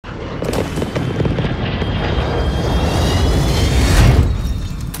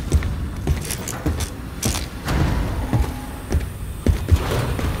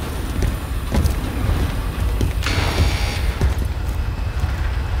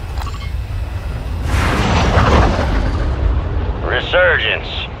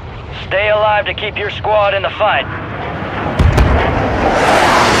Stay alive to keep your squad in the fight.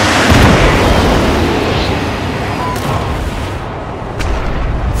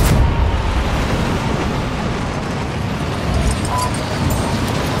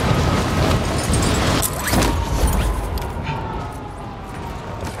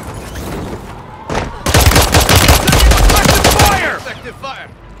 Effective fire!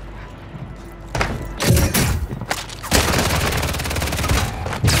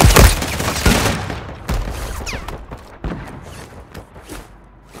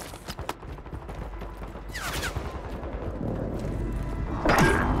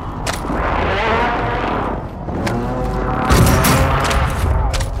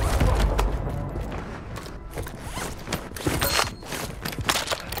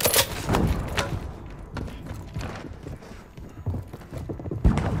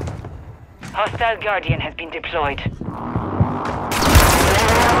 Hostile Guardian has been deployed.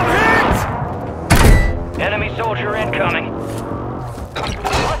 Enemy soldier incoming.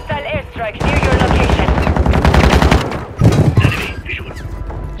 Hostile airstrike near your location. Enemy visual.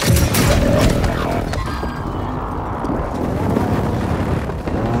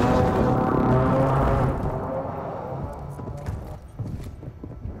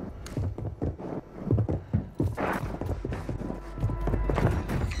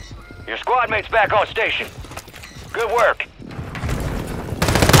 Your squad mate's back on station. Good work.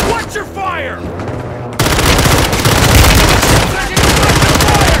 Watch your fire!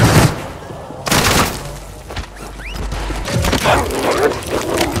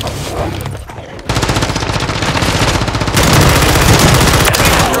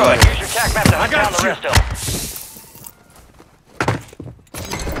 Destroyed. Use your tac map to hunt down the rest of them.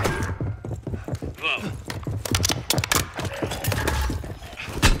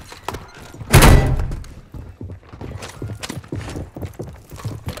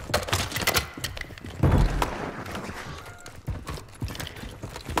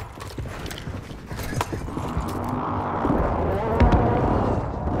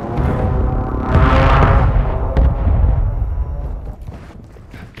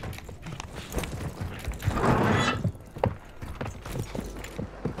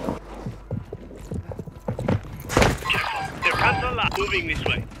 Moving this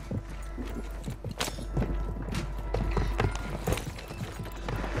way.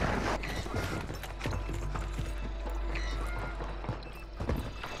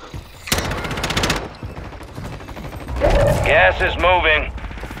 Gas is moving.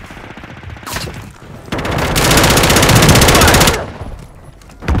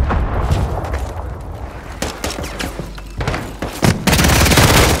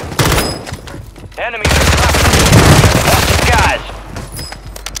 Enemies are dropping. Watch the skies.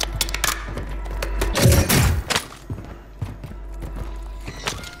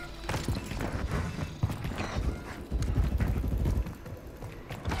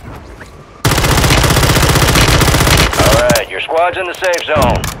 Your squad's in the safe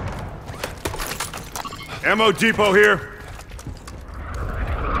zone. Ammo depot here.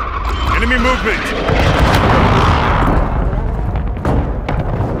 Enemy movement.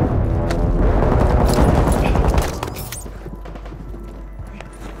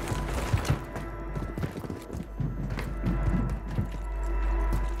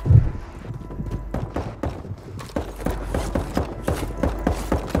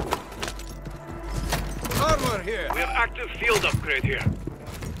 Armor here. We have active field upgrade here.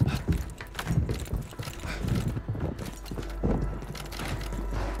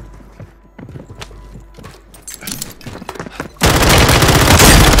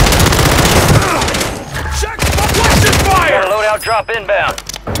 Check! Watch your fire! Got a loadout drop inbound.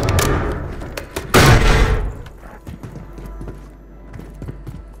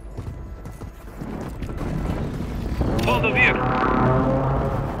 Hold the vehicle.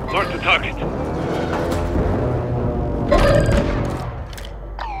 Mark the target.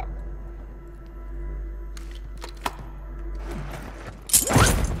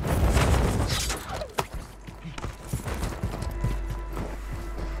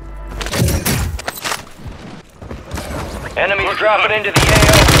 Enemies dropping into the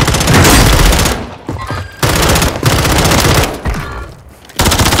AO.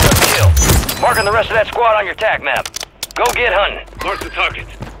 Good kill. Marking the rest of that squad on your tac map. Go get hunting. Mark the target.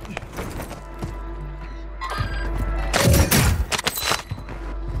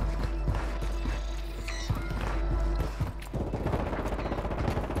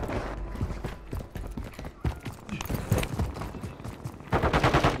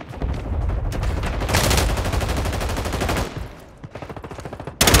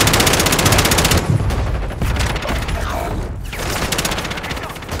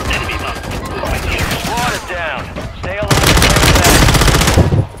 Enemy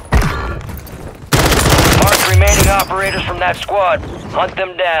operators from that squad. Hunt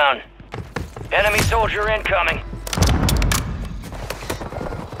them down. Enemy soldier incoming.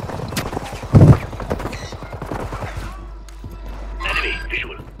 Enemy,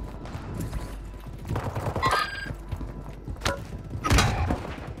 visual.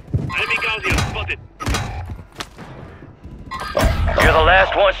 Enemy Guardian spotted. You're the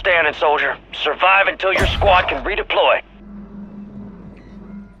last one standing, soldier. Survive until your squad can redeploy.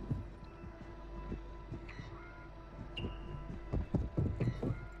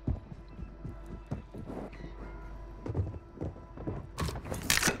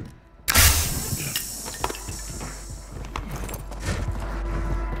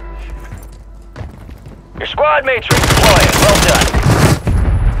 Your squad mates redeploying. Well done.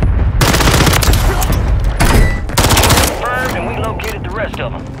 Confirmed, and we located the rest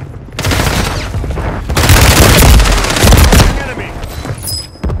of them. Enemy!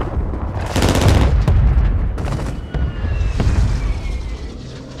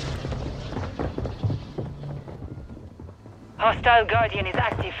 Hostile Guardian is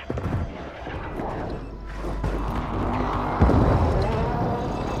active.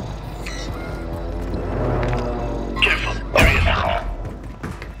 Careful, there is.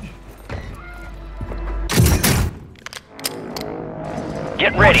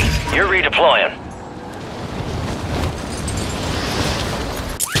 Get ready. You're redeploying.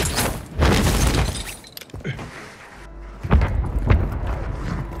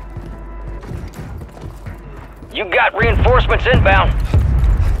 You got reinforcements inbound.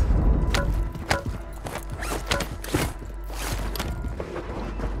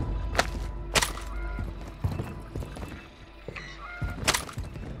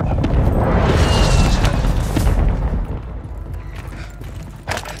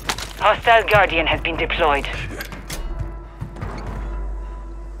 Hostile Guardian has been deployed.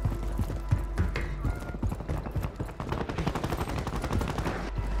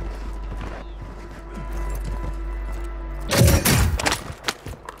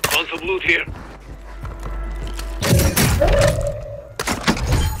 Found some loot here.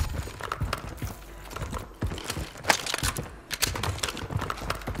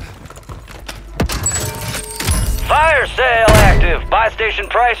 Fire sale active. Buy station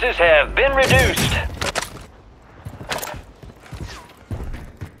prices have been reduced.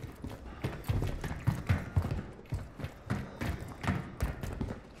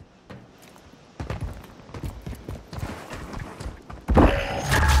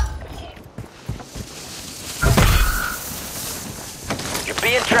 You're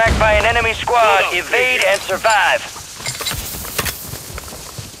being tracked by an enemy squad. Evade and survive.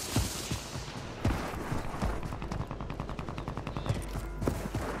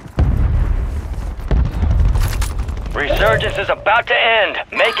 Resurgence is about to end.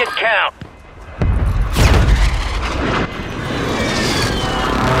 Make it count.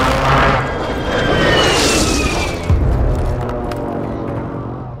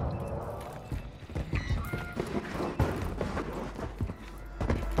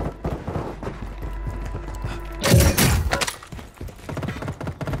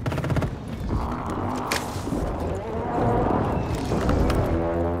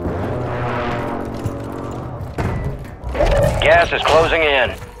 Gas is closing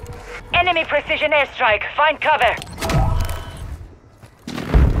in. Enemy precision airstrike. Find cover.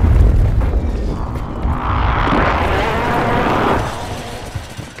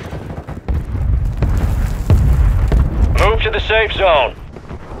 Move to the safe zone.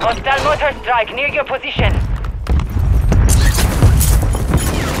 Hostile motor strike near your position.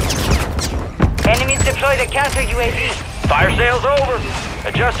 Enemies deploy the counter UAV. Fire sale's over.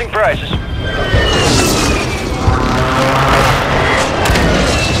 Adjusting prices.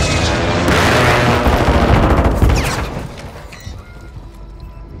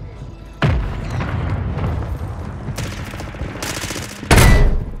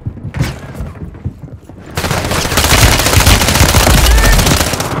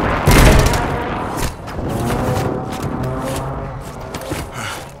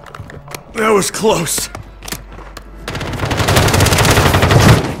 That was close.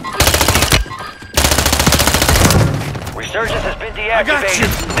 Resurgence has been I got you.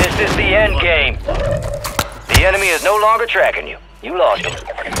 deactivated. This is the end game. The enemy is no longer tracking you. You lost him.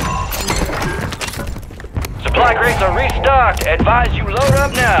 Supply crates are restocked. Advise you load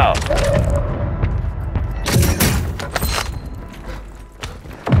up now.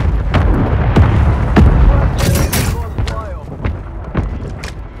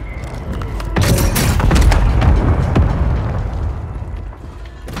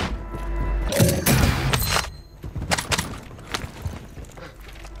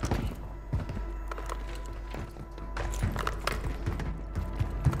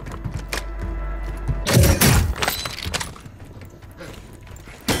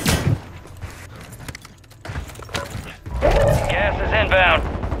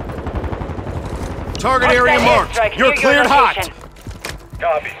 Target area marked. Airstrike You're near your cleared hot. location.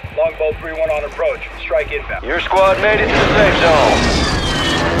 Copy. Longbow 3-1 on approach. Strike inbound. Your squad made it to the safe zone.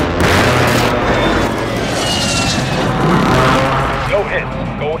 No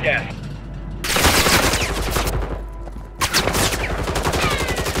hits. Go again.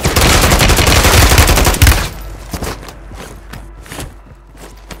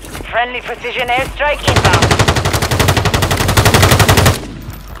 Friendly precision airstrike inbound.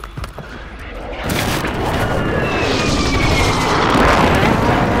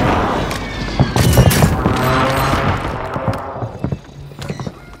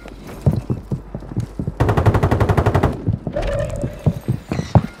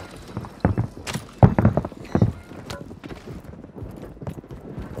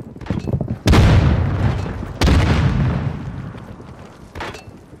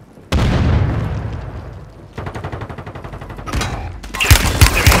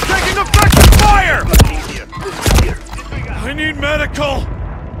 Taking effective fire! I need medical!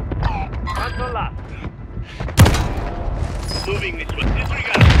 Moving this one.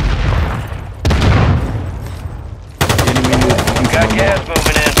 Disregard. Got gas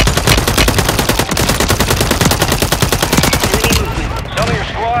moving in. Some of your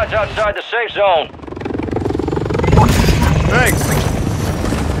squad's outside the safe zone. Thanks.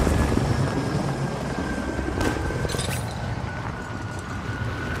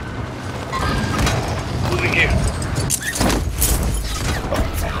 Moving here.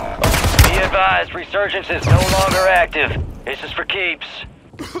 Be advised, resurgence is no longer active. This is for keeps.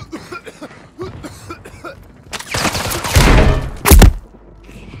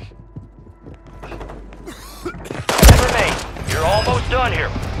 Remain. You're almost done here.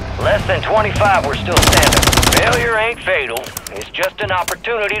 Less than 25, we're still standing. Failure ain't fatal. It's just an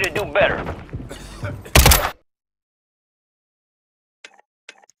opportunity to do better.